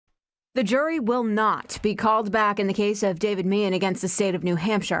The jury will not be called back in the case of David Meehan against the state of New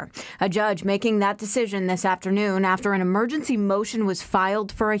Hampshire. A judge making that decision this afternoon after an emergency motion was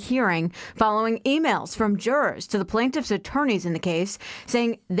filed for a hearing following emails from jurors to the plaintiff's attorneys in the case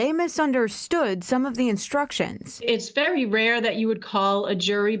saying they misunderstood some of the instructions. It's very rare that you would call a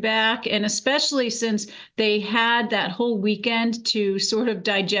jury back, and especially since they had that whole weekend to sort of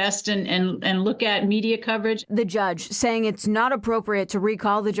digest and look at media coverage. The judge saying it's not appropriate to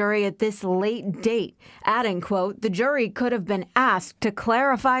recall the jury at this late date, adding, quote, the jury could have been asked to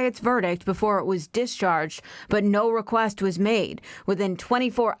clarify its verdict before it was discharged, but no request was made. Within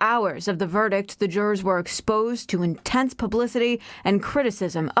 24 hours of the verdict, the jurors were exposed to intense publicity and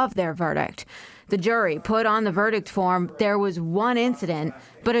criticism of their verdict. The jury put on the verdict form there was one incident,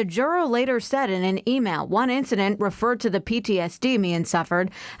 but a juror later said in an email one incident referred to the PTSD Meehan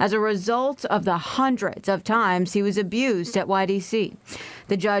suffered as a result of the hundreds of times he was abused at YDC.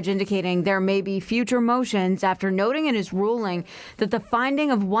 The judge indicating there may be future motions after noting in his ruling that the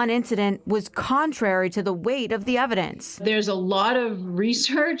finding of one incident was contrary to the weight of the evidence. There's a lot of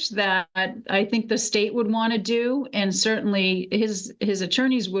research that I think the state would want to do, and certainly his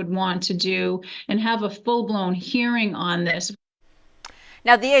attorneys would want to do, and have a full-blown hearing on this.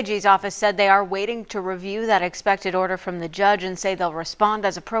 Now, the AG's office said they are waiting to review that expected order from the judge and say they'll respond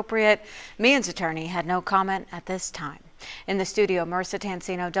as appropriate. Meehan's attorney had no comment at this time. In the studio, Marissa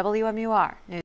Tansino, WMUR News.